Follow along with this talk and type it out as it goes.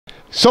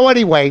So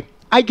anyway,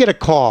 I get a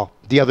call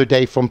the other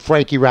day from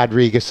Frankie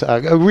Rodriguez,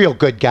 a real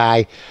good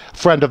guy,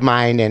 friend of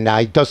mine, and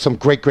he does some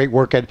great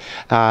work at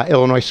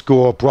Illinois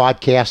School of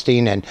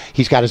Broadcasting, and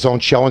he's got his own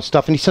show and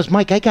stuff. And he says,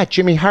 Mike, I got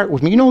Jimmy Hart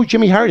with me. You know who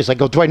Jimmy Hart is? I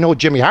go, do I know who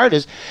Jimmy Hart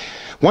is?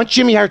 Once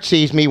Jimmy Hart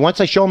sees me, once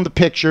I show him the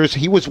pictures,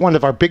 he was one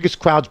of our biggest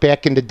crowds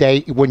back in the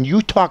day. When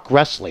you talk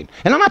wrestling,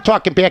 and I'm not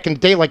talking back in the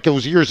day like it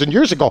was years and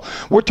years ago.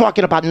 We're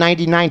talking about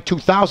 99,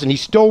 2000.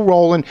 He's still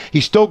rolling.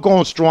 He's still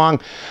going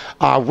strong.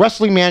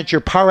 Wrestling manager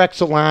par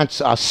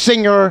excellence,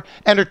 singer,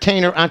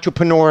 entertainer,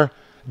 entrepreneur,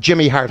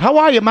 Jimmy Hart. How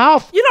are you,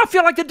 Mouth? You know, I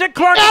feel like the Dick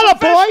Clark of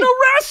professional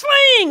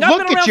wrestling.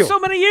 I've been around so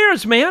many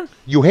years, man.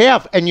 You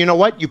have, and you know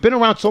what? You've been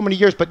around so many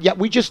years, but yet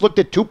we just looked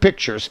at two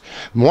pictures.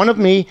 One of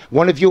me,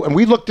 one of you, and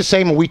we look the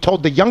same, and we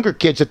told the younger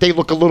kids that they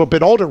look a little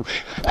bit older.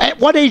 At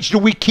what age do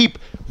we keep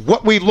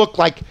what we look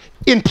like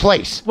in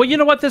place? Well, you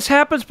know what? This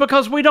happens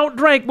because we don't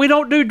drink, we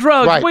don't do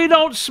drugs, we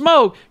don't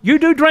smoke. You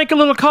do drink a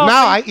little coffee.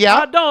 No,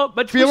 I don't,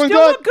 but feeling we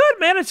still look good,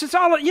 man. It's just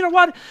all, you know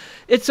what?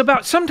 It's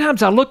about,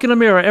 sometimes I look in the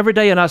mirror every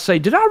day and I say,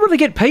 did I really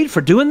get paid for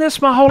doing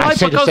this my whole life?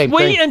 Because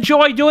we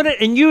enjoy doing it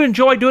and you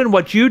enjoy doing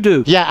what you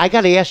do. Yeah, I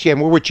got to ask you,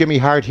 and we're with Jimmy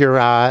Hart here,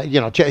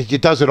 you know, he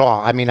does it all.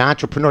 I mean,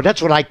 entrepreneur,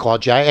 that's what I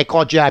called you. I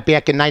called you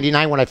back in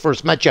 99 when I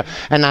first met you,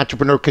 an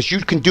entrepreneur, because you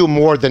can do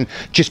more than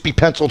just be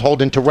penciled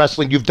hold into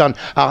wrestling. You've done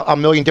a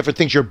million different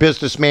things. You're a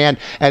businessman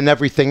and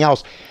everything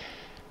else.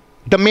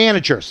 The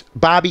managers,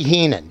 Bobby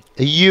Heenan,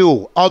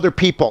 you, other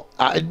people,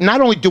 not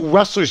only do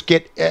wrestlers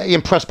get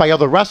impressed by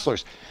other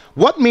wrestlers,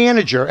 what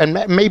manager, and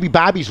maybe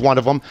Bobby's one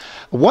of them,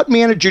 what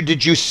manager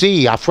did you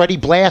see, Freddie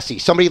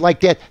Blassie, somebody like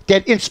that,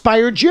 that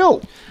inspired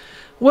you?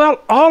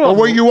 Well, all of them.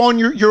 Or were you on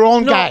your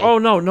own guy? Oh,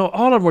 no.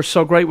 All of them were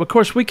so great. Of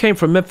course, we came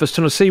from Memphis,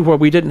 Tennessee, where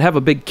we didn't have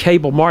a big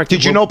cable market.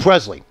 Did you know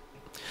Presley?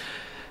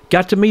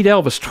 Got to meet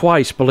Elvis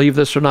twice, believe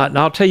this or not. And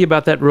I'll tell you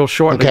about that real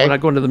shortly when I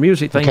go into the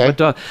music thing.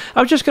 But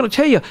I was just going to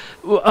tell you,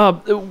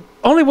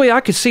 only way I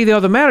could see the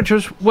other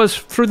managers was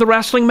through the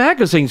wrestling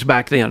magazines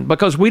back then,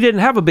 because we didn't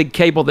have a big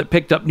cable that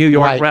picked up New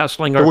York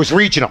wrestling. It was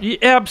regional.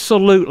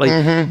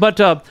 Absolutely. But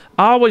I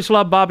always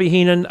loved Bobby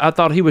Heenan. I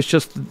thought he was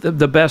just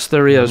the best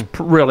there is,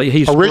 really.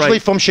 He's originally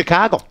great. From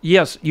Chicago.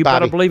 Yes, you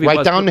Bobby, better believe he was.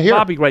 Right down here.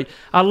 Bobby, great.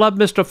 I love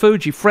Mr.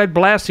 Fuji. Fred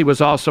Blassie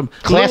was awesome.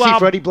 Classy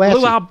Freddie Blassie.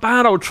 Lou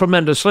Albano,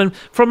 tremendous. And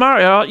from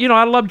our, you know,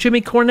 I love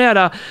Jimmy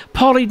Cornette.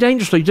 Paulie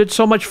Dangerously did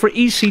so much for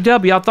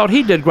ECW. I thought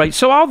he did great.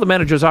 So all the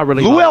managers I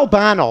really Lou loved.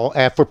 Albano,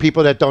 for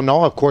people that don't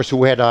know, of course,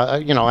 who had,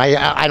 you know,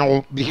 I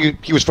don't,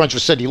 he was friends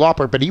with Cyndi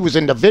Lauper, but he was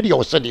in the video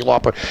with Cyndi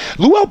Lauper.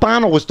 Lou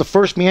Albano was the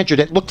first manager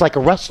that looked like a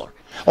wrestler.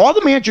 All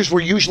the managers were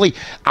usually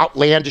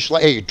outlandish,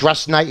 like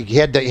dressed nice. He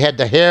had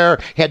the hair,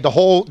 had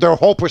their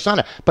whole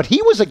persona. But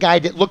he was a guy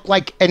that looked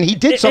like, and he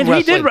did some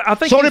wrestling. I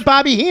think so did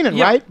Bobby Heenan,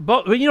 right?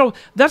 But you know,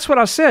 that's what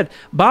I said.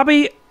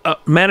 Bobby,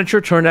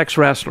 manager turned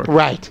ex-wrestler.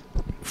 Right.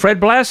 Fred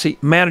Blassie,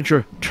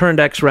 manager turned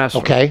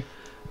ex-wrestler. Okay.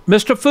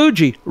 Mr.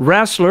 Fuji,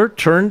 wrestler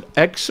turned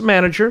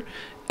ex-manager.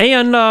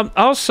 And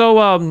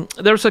also,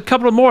 there's a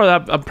couple of more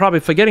that I'm probably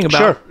forgetting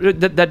about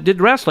that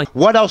did wrestling.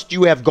 What else do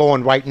you have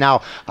going right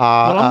now? Well,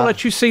 I'm going to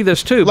let you see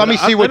this, too. Let me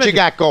see what you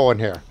got going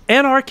here.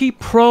 Anarchy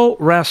Pro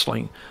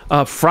Wrestling,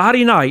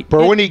 Friday night.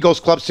 Berwyn Eagles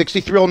Club,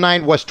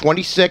 6309 West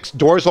 26.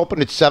 Doors open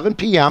at 7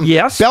 p.m.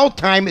 Yes. Bell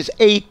time is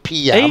 8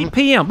 p.m. 8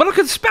 p.m. But look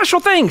at the special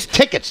things.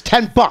 Tickets,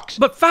 $10.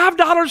 But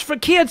 $5 for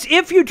kids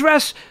if you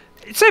dress...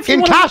 Say if you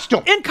in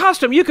costume. In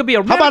costume. You could be a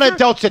manager. How about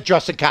adults that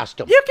dress in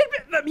costume?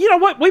 You know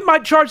what? We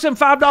might charge them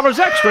 $5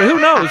 extra. Who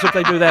knows if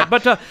they do that?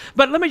 But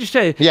let me just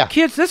tell you,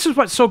 kids, this is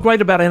what's so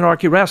great about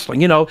Anarchy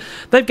Wrestling. You know,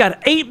 they've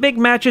got 8 big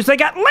matches. They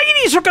got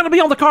ladies are going to be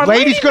on the card.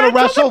 Ladies going to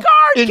wrestle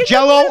in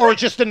Jello or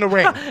just in the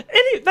ring?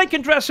 They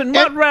can dress in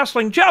mud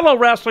wrestling, Jello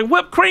wrestling,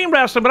 whipped cream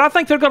wrestling. But I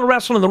think they're going to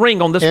wrestle in the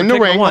ring on this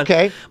particular one.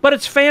 Okay. But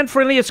it's fan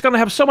friendly. It's going to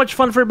have so much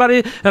fun for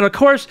everybody. And of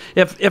course,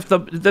 if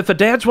the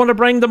dads want to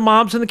bring the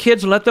moms and the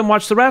kids and let them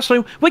watch the wrestling,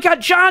 we got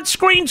giant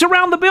screens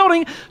around the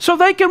building so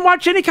they can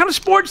watch any kind of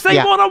sports they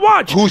want to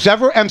watch. Who's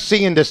ever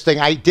emceeing this thing?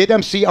 I did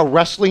MC a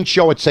wrestling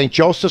show at St.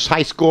 Joseph's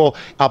High School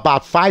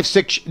about 5,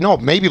 6, no,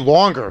 maybe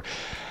longer.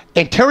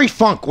 And Terry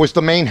Funk was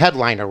the main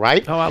headliner,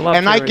 right? Oh, I love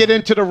And Terry. I get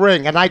into the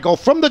ring, and I go,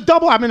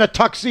 I'm in a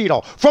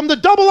tuxedo, from the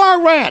Double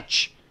R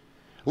Ranch.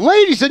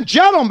 Ladies and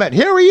gentlemen,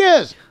 here he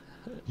is.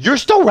 You're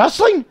still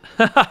wrestling?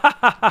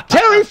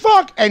 Terry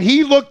Funk. And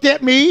he looked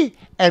at me.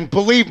 And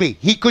believe me,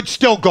 he could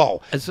still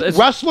go.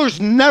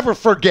 Wrestlers never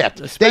forget.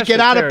 They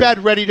get out of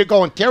bed ready to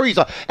go.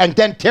 And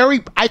then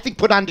Terry, I think,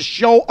 put on the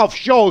show of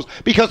shows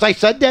because I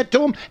said that to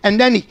him. And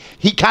then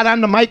he got on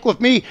the mic with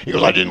me. He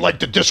goes, I didn't like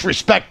the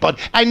disrespect, but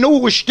I knew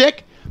it was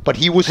shtick. But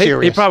he was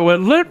serious. He probably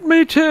went, let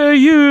me tell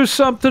you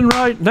something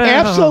right now.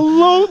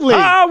 Absolutely.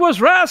 I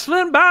was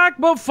wrestling back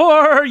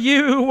before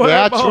you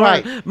were born.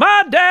 Right.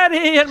 My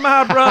daddy and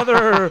my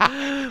brother.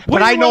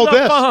 But I know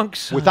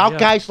this. Without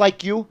guys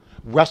like you,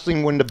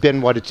 wrestling wouldn't have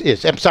been what it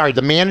is. I'm sorry,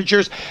 the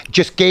managers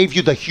just gave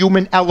you the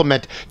human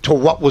element to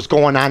what was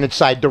going on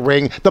inside the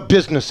ring, the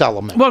business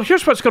element. Well,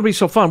 here's what's going to be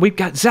so fun. We've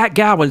got Zach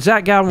Gowen.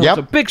 Zach Gowen was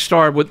a big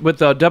star with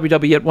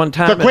WWE at one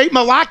time. The great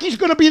Malaki's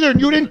going to be there,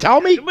 and you didn't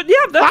tell me? But yeah,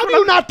 how do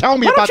you not tell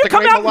me about the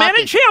great Malaki? Why don't you come out and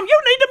manage him?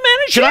 You need to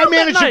manage him. Should I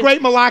manage the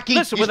great Malaki?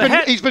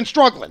 Listen, he's been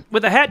struggling.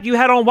 With the hat you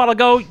had on a while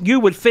ago, you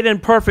would fit in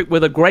perfect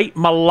with a great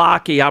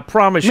Malaki. I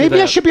promise you.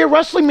 Maybe I should be a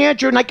wrestling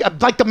manager, and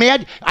like the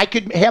mad. I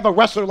could have a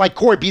wrestler like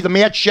Corey be the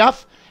mad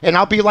chef, and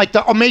I'll be like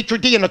a maitre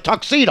d' in a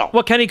tuxedo.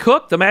 Well, can he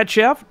cook, the mad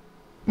chef?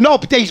 No,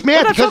 but he's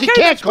mad because he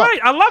can't cook. Great.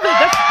 I love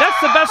it.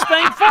 That's the best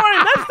thing for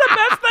him. That's the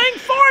best thing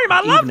for him.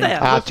 I love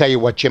that. I'll tell you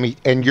what, Jimmy,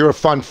 and you're a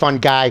fun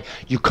guy.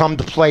 You come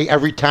to play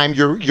every time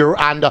you're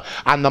on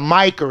the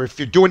mic, or if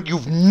you're doing,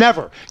 you've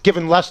never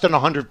given less than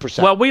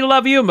 100%. Well, we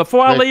love you. And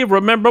before I leave,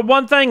 remember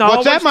one thing.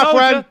 What's that, my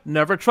friend?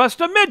 Never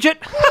trust a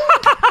midget.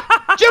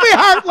 Jimmy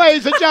Hart,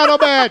 ladies and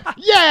gentlemen.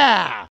 Yeah.